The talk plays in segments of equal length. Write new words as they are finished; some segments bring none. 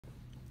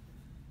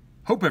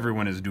Hope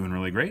everyone is doing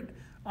really great.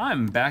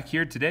 I'm back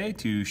here today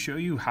to show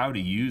you how to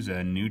use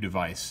a new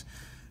device.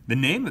 The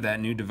name of that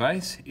new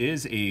device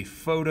is a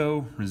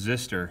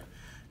photoresistor.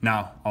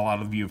 Now, a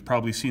lot of you have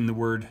probably seen the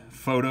word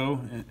photo,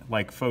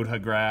 like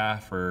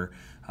photograph or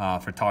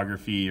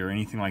photography or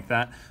anything like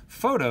that.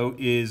 Photo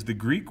is the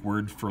Greek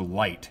word for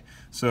light.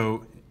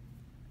 So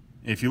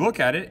if you look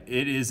at it,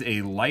 it is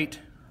a light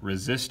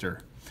resistor.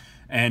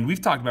 And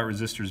we've talked about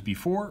resistors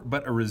before,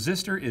 but a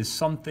resistor is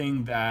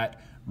something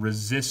that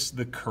resists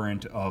the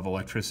current of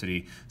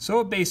electricity. So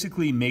it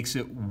basically makes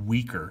it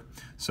weaker.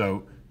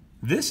 So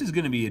this is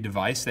going to be a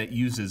device that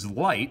uses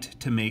light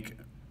to make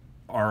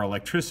our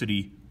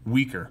electricity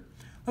weaker.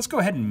 Let's go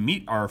ahead and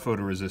meet our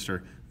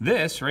photoresistor.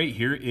 This right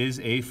here is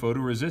a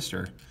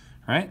photoresistor,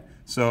 right?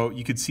 So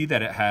you can see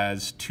that it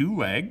has two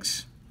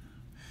legs,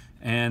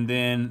 and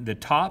then the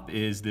top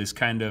is this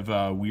kind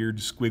of weird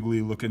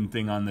squiggly looking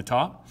thing on the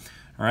top,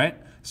 all right?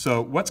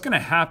 So what's going to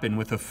happen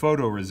with a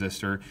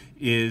photoresistor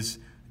is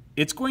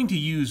it's going to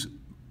use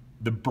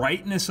the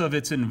brightness of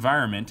its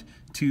environment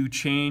to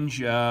change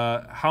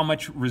how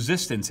much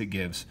resistance it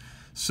gives.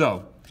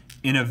 So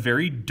in a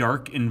very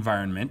dark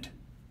environment,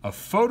 a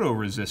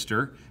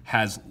photoresistor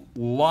has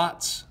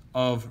lots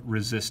of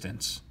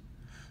resistance.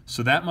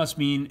 So that must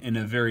mean in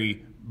a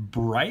very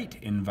bright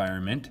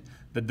environment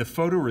that the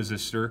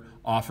photoresistor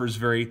offers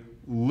very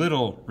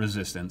little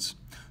resistance.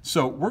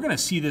 So we're going to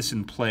see this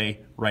in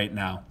play right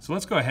now. So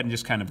let's go ahead and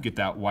just kind of get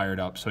that wired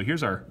up. So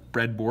here's our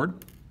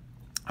breadboard.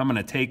 I'm going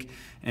to take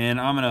and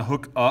I'm going to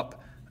hook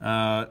up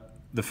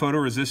the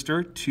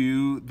photoresistor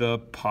to the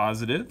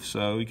positive.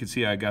 So you can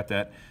see I got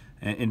that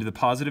into the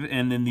positive,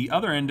 and then the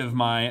other end of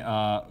my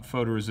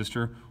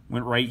photoresistor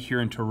went right here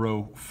into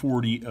row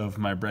 40 of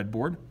my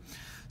breadboard.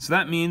 So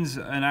that means,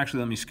 and actually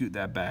let me scoot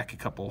that back a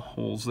couple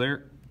holes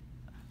there.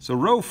 So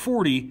row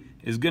 40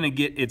 is going to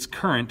get its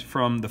current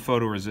from the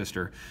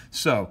photoresistor.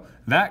 So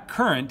that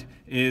current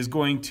is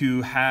going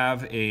to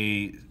have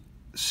a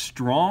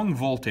strong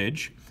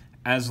voltage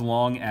as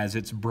long as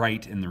it's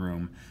bright in the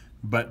room.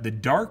 But the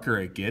darker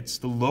it gets,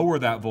 the lower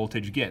that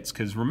voltage gets.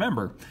 Because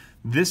remember,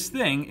 this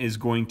thing is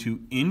going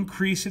to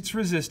increase its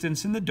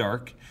resistance in the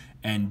dark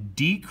and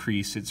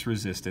decrease its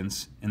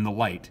resistance in the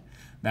light.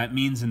 That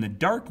means in the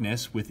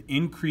darkness, with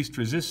increased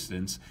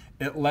resistance,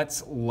 it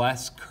lets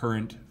less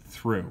current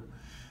through.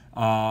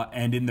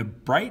 And in the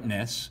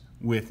brightness,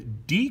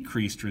 with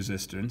decreased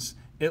resistance,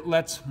 it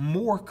lets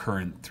more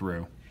current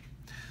through.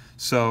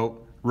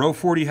 So row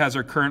 40 has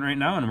our current right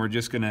now, and we're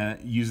just going to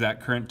use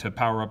that current to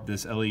power up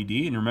this LED.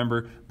 And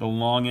remember, the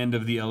long end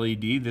of the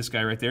LED, this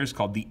guy right there, is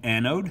called the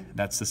anode.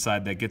 That's the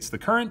side that gets the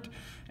current.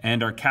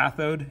 And our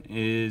cathode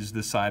is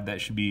the side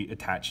that should be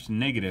attached to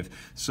negative.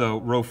 So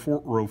row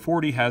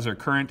 40 has our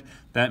current.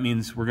 That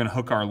means we're going to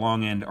hook our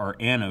long end, our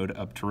anode,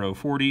 up to row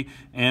 40.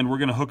 And we're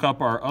going to hook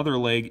up our other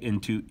leg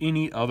into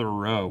any other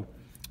row.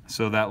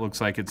 So that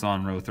looks like it's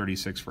on row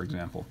 36, for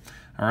example.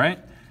 All right?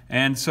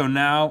 And so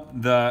now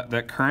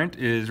that current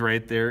is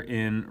right there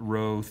in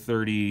row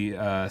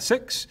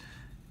 36,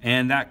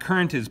 and that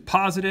current is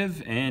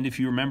positive, and if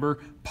you remember,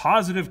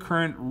 positive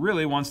current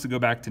really wants to go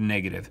back to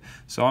negative.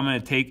 So I'm going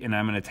to take and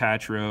I'm going to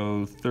attach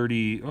row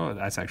 30, oh,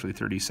 that's actually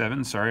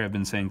 37, sorry, I've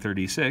been saying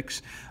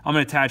 36. I'm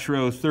going to attach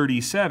row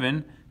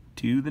 37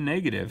 to the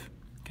negative.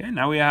 Okay,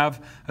 now we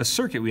have a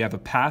circuit. We have a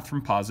path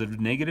from positive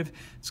to negative.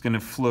 It's going to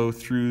flow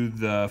through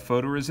the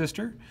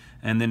photoresistor,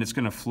 and then it's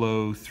going to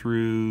flow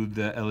through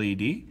the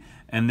LED,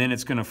 and then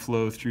it's going to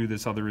flow through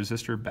this other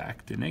resistor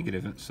back to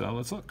negative. So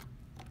let's look.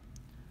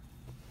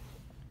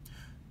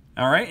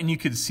 All right, and you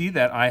can see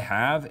that I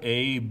have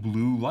a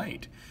blue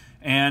light.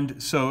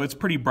 And so it's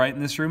pretty bright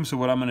in this room, so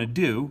what I'm going to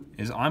do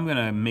is I'm going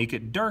to make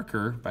it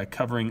darker by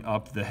covering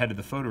up the head of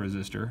the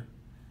photoresistor,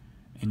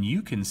 and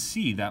you can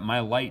see that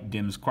my light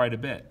dims quite a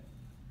bit.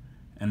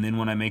 And then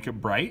when I make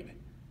it bright,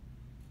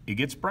 it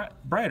gets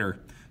brighter.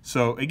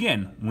 So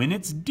again, when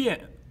it's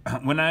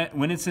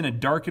when it's in a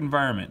dark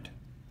environment,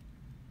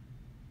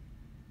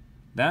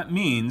 that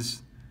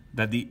means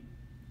that the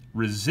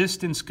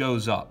resistance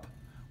goes up.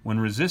 When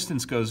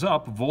resistance goes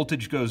up,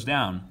 voltage goes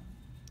down,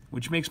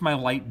 which makes my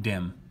light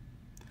dim.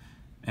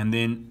 And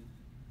then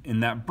in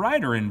that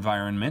brighter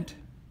environment,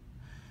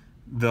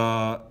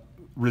 the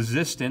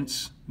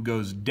resistance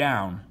goes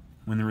down.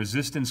 When the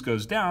resistance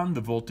goes down,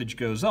 the voltage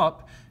goes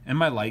up, and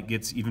my light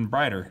gets even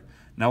brighter.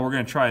 Now we're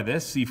going to try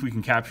this, see if we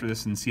can capture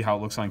this and see how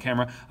it looks on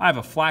camera. I have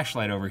a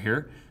flashlight over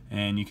here,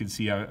 and you can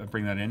see I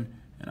bring that in.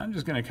 And I'm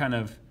just going to kind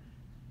of,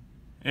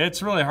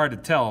 it's really hard to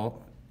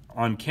tell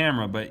on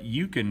camera, but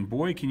you can,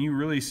 boy, can you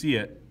really see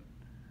it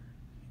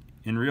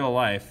in real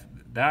life.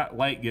 That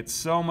light gets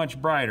so much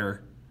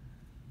brighter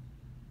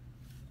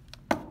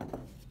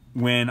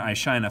when I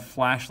shine a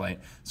flashlight.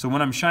 So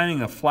when I'm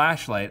shining a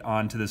flashlight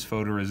onto this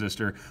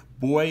photoresistor,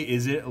 boy,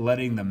 is it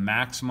letting the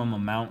maximum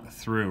amount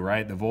through,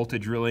 right? The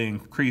voltage really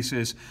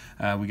increases.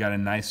 We got a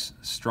nice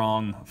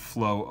strong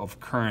flow of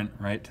current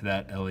right to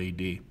that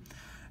LED.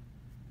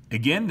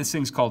 Again, this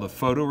thing's called a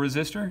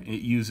photoresistor.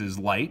 It uses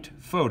light,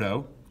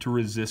 photo, to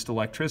resist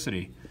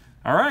electricity.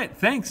 All right,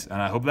 thanks,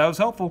 and I hope that was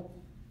helpful.